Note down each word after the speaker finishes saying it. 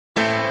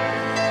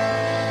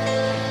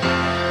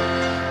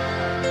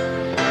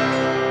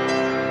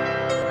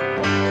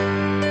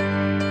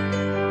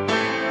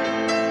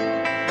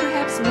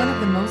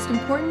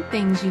important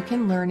things you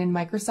can learn in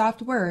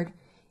Microsoft Word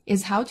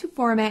is how to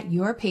format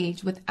your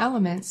page with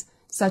elements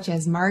such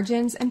as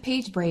margins and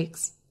page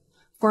breaks.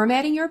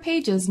 Formatting your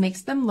pages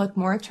makes them look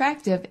more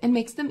attractive and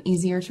makes them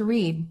easier to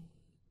read.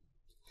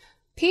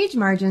 Page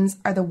margins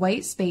are the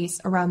white space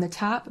around the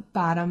top,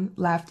 bottom,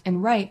 left,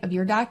 and right of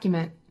your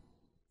document.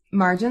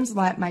 Margins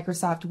let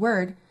Microsoft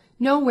Word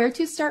know where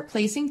to start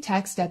placing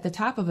text at the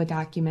top of a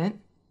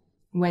document,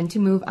 when to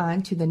move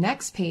on to the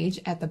next page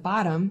at the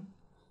bottom,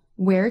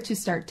 where to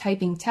start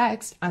typing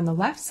text on the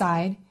left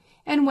side,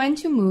 and when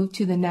to move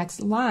to the next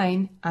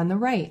line on the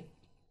right.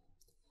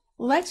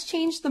 Let's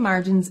change the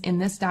margins in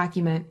this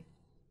document.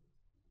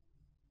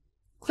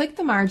 Click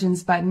the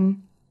Margins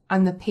button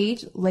on the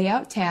Page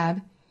Layout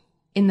tab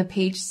in the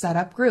Page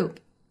Setup group.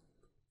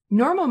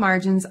 Normal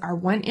margins are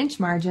 1-inch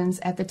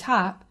margins at the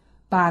top,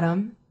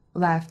 bottom,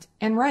 left,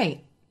 and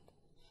right.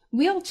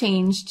 We'll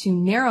change to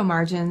narrow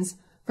margins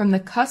from the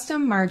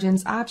Custom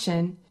Margins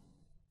option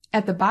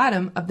at the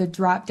bottom of the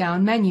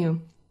drop-down menu.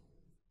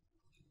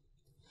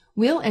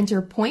 We'll enter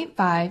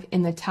 0.5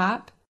 in the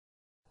top,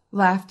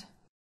 left,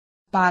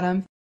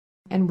 bottom,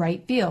 and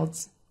right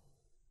fields.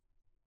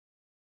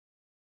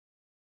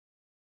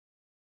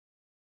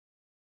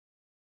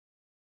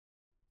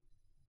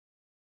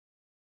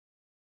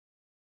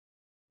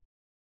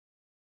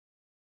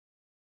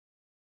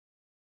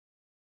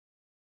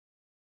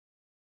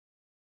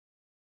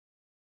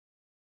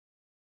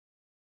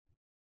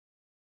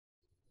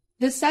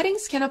 The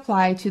settings can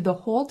apply to the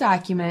whole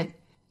document,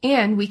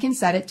 and we can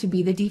set it to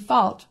be the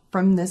default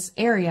from this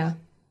area.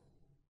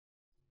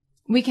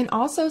 We can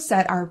also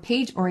set our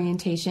page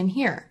orientation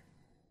here.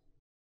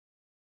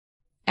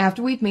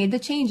 After we've made the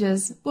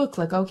changes, we'll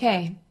click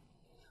OK.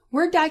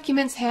 Word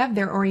documents have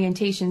their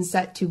orientation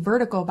set to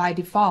vertical by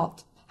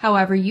default.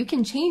 However, you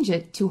can change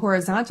it to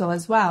horizontal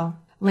as well.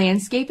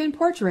 Landscape and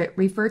portrait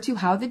refer to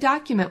how the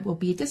document will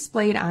be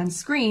displayed on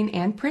screen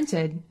and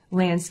printed.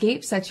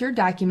 Landscape sets your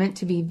document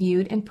to be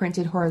viewed and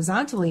printed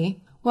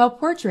horizontally, while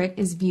portrait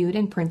is viewed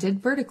and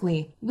printed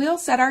vertically. We'll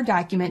set our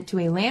document to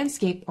a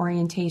landscape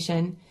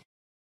orientation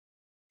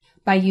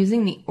by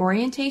using the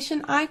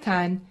orientation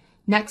icon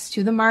next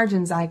to the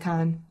margins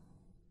icon.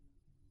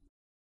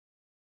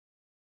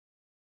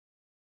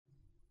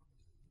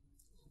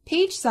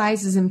 Page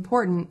size is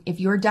important if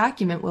your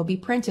document will be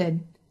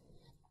printed.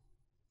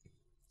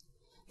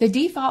 The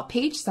default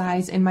page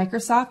size in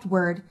Microsoft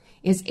Word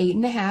is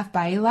 8.5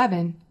 by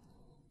 11,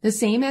 the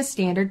same as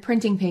standard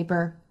printing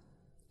paper.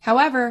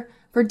 However,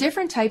 for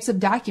different types of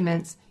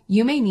documents,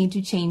 you may need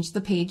to change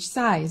the page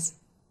size.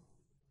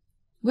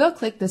 We'll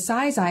click the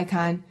size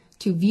icon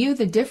to view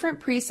the different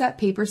preset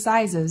paper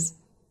sizes.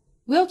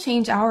 We'll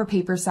change our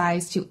paper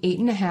size to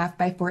 8.5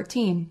 by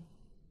 14.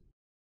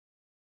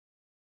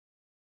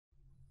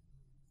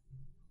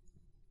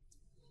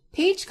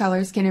 Page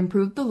colors can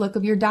improve the look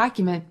of your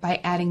document by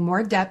adding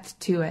more depth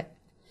to it.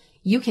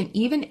 You can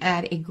even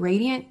add a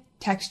gradient,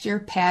 texture,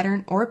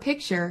 pattern, or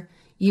picture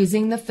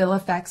using the Fill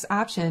Effects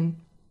option.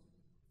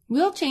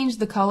 We'll change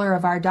the color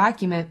of our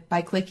document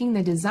by clicking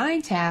the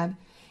Design tab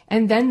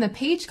and then the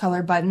Page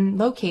Color button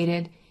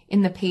located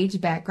in the Page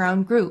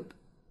Background group.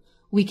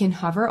 We can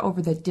hover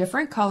over the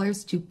different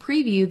colors to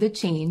preview the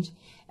change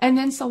and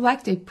then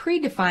select a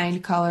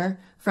predefined color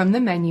from the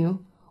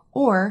menu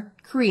or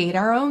create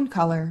our own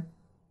color.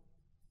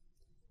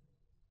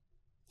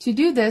 To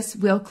do this,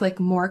 we'll click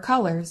More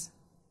Colors.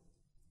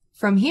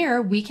 From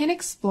here, we can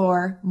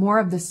explore more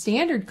of the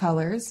standard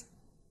colors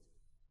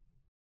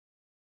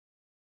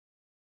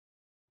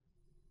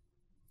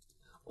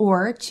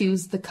or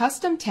choose the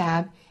Custom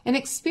tab and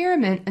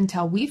experiment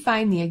until we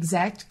find the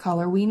exact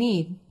color we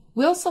need.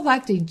 We'll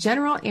select a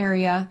general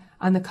area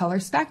on the color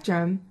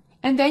spectrum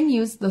and then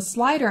use the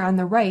slider on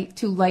the right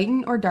to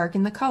lighten or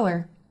darken the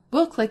color.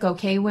 We'll click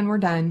OK when we're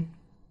done.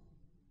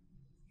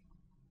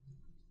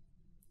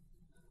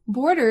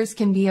 Borders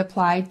can be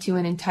applied to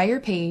an entire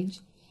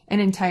page,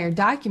 an entire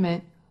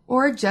document,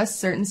 or just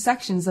certain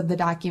sections of the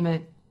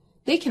document.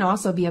 They can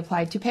also be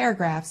applied to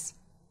paragraphs.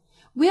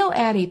 We'll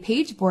add a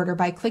page border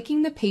by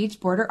clicking the page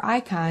border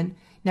icon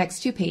next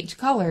to Page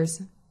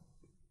Colors.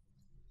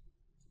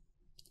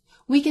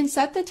 We can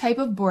set the type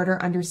of border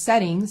under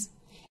Settings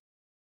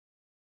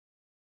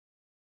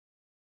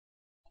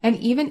and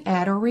even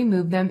add or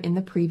remove them in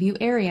the preview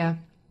area.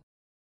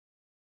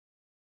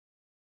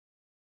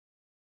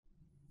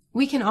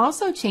 We can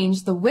also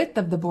change the width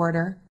of the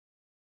border,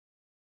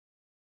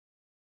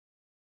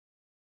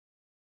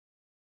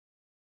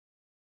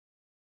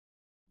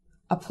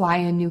 apply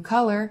a new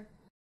color,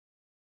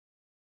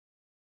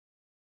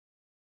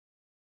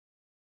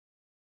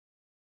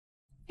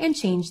 and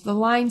change the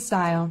line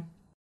style.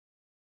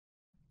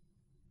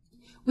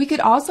 We could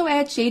also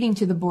add shading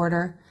to the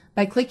border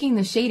by clicking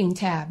the Shading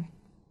tab.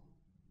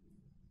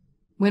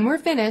 When we're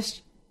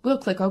finished, we'll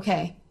click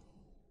OK.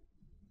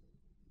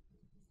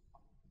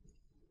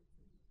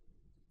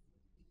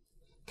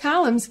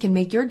 Columns can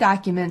make your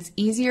documents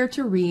easier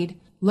to read,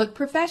 look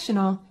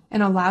professional,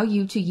 and allow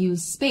you to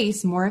use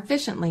space more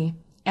efficiently.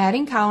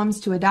 Adding columns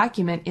to a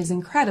document is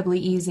incredibly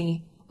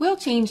easy. We'll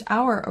change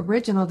our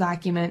original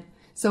document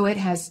so it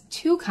has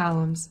 2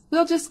 columns.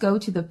 We'll just go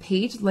to the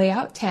Page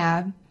Layout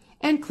tab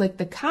and click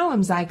the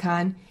Columns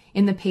icon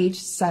in the Page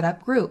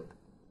Setup group.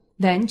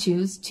 Then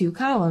choose 2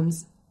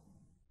 columns.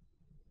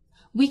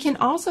 We can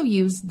also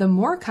use the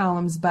More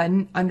Columns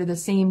button under the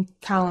same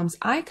columns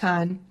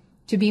icon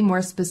to be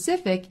more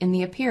specific in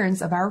the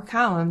appearance of our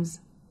columns.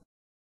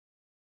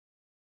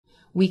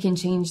 We can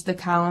change the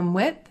column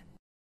width,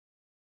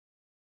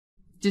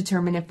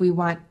 determine if we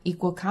want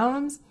equal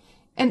columns,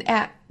 and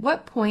at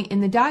what point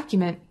in the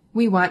document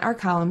we want our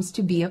columns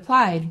to be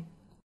applied.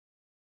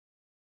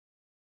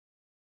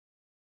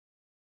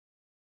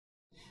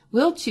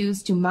 We'll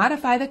choose to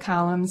modify the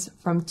columns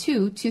from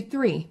 2 to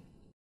 3.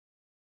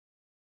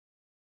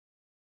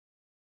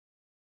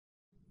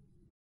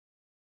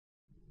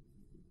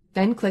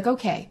 Then click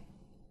OK.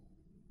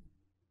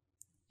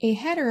 A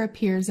header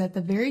appears at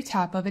the very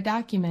top of a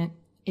document.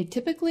 It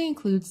typically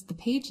includes the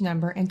page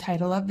number and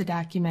title of the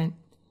document.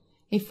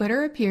 A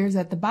footer appears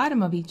at the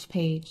bottom of each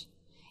page.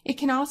 It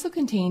can also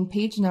contain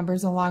page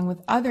numbers along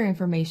with other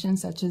information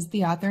such as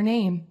the author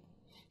name.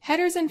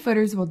 Headers and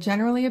footers will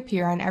generally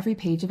appear on every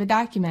page of a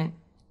document.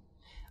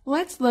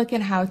 Let's look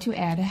at how to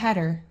add a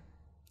header.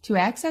 To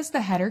access the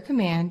header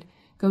command,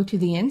 go to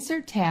the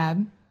Insert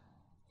tab,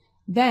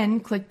 then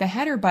click the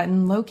Header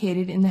button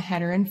located in the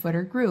Header and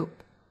Footer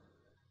group.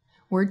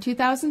 Word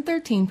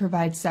 2013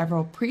 provides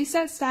several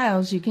preset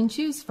styles you can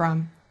choose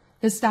from.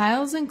 The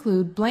styles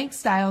include blank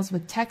styles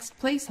with text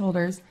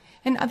placeholders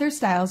and other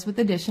styles with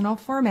additional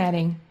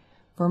formatting.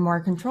 For more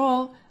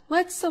control,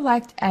 let's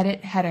select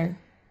Edit Header.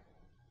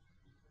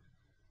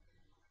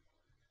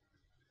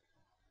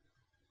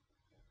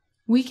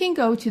 We can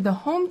go to the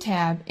Home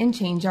tab and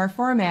change our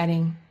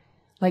formatting,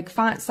 like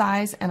font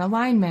size and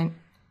alignment.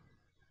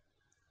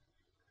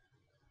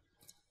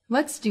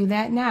 Let's do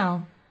that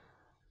now.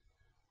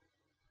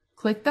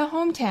 Click the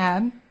Home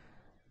tab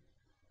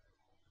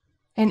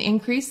and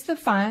increase the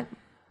font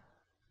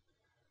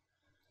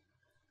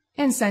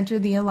and center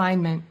the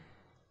alignment.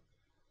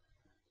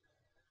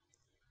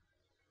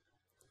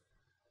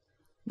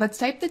 Let's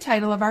type the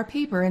title of our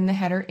paper in the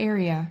header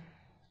area.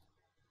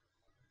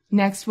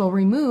 Next, we'll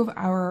remove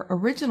our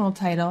original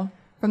title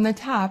from the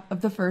top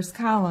of the first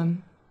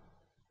column.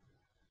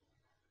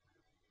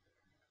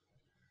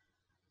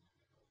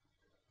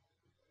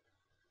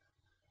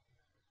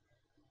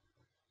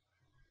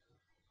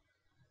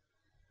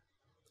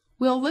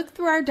 We'll look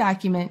through our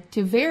document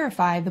to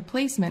verify the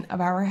placement of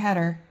our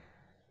header.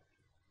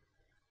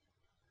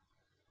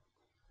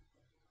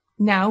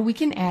 Now we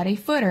can add a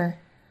footer.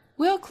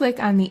 We'll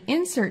click on the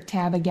Insert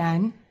tab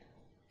again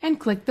and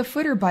click the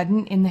Footer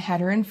button in the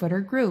Header and Footer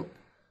group.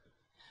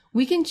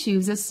 We can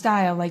choose a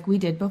style like we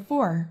did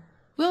before.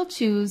 We'll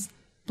choose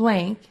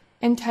blank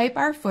and type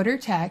our footer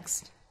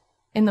text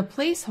in the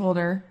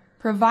placeholder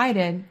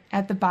provided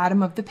at the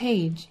bottom of the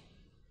page.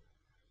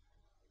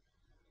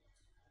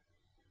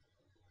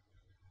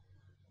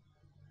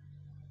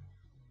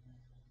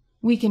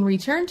 We can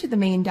return to the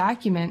main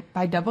document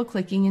by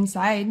double-clicking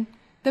inside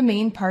the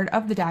main part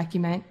of the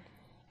document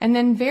and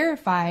then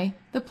verify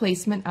the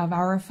placement of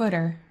our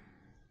footer.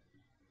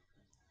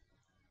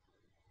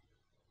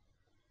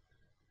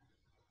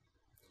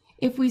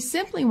 If we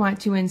simply want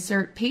to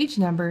insert page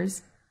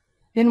numbers,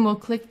 then we'll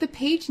click the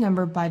Page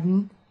Number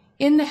button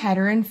in the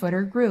Header and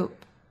Footer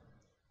group.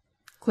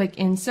 Click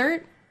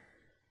Insert,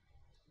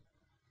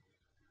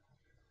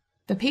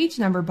 the Page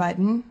Number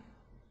button,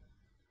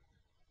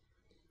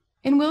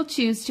 and we'll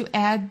choose to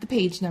add the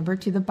page number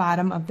to the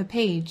bottom of the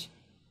page.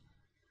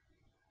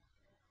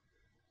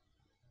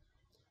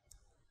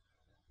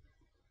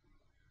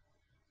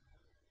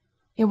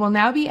 It will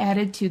now be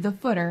added to the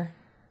footer.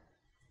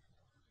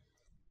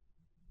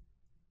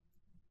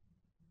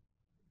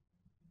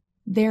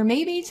 There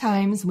may be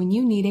times when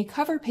you need a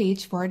cover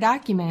page for a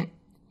document.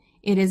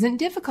 It isn't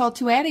difficult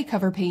to add a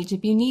cover page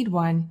if you need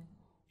one.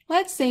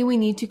 Let's say we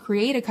need to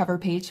create a cover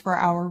page for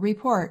our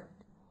report.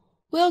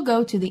 We'll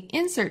go to the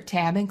Insert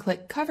tab and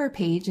click Cover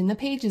Page in the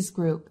Pages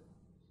group.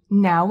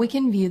 Now we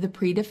can view the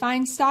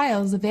predefined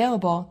styles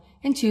available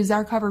and choose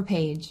our cover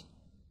page.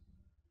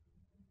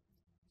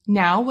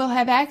 Now we'll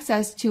have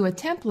access to a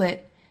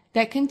template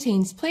that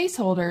contains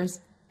placeholders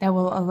that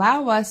will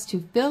allow us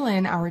to fill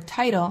in our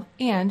title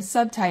and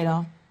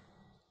subtitle.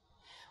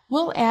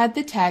 We'll add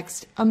the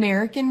text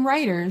American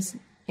Writers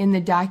in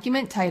the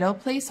document title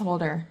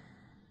placeholder.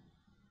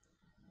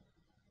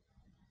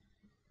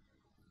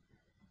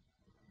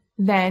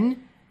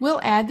 Then, we'll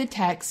add the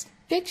text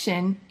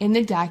Fiction in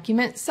the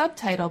document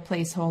subtitle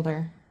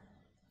placeholder.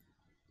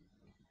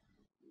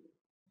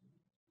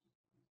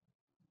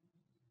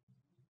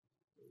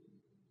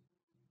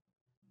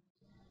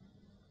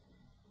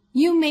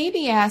 You may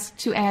be asked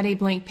to add a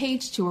blank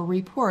page to a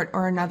report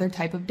or another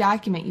type of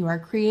document you are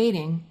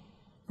creating.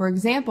 For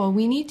example,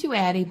 we need to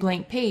add a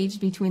blank page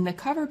between the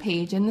cover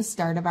page and the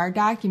start of our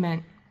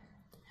document.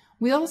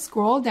 We'll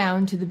scroll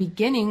down to the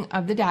beginning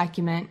of the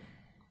document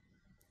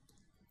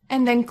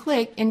and then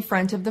click in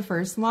front of the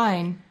first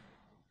line.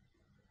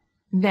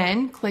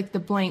 Then click the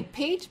blank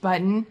page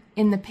button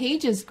in the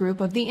Pages group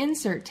of the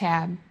Insert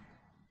tab.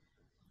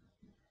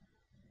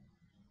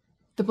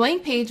 The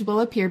blank page will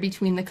appear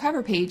between the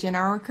cover page and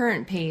our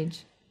current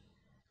page.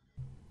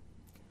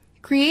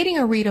 Creating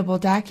a readable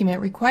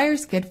document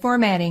requires good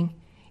formatting.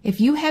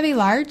 If you have a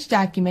large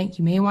document,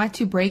 you may want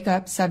to break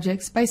up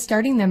subjects by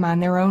starting them on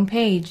their own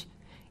page.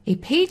 A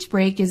page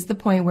break is the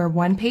point where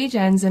one page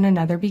ends and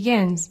another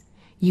begins.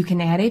 You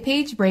can add a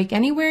page break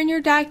anywhere in your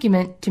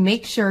document to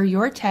make sure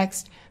your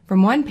text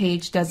from one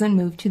page doesn't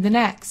move to the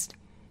next.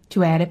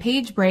 To add a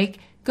page break,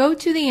 go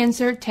to the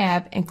Insert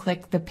tab and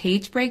click the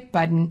Page Break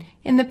button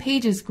in the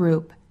Pages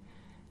group.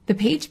 The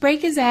page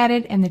break is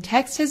added and the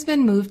text has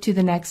been moved to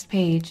the next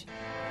page.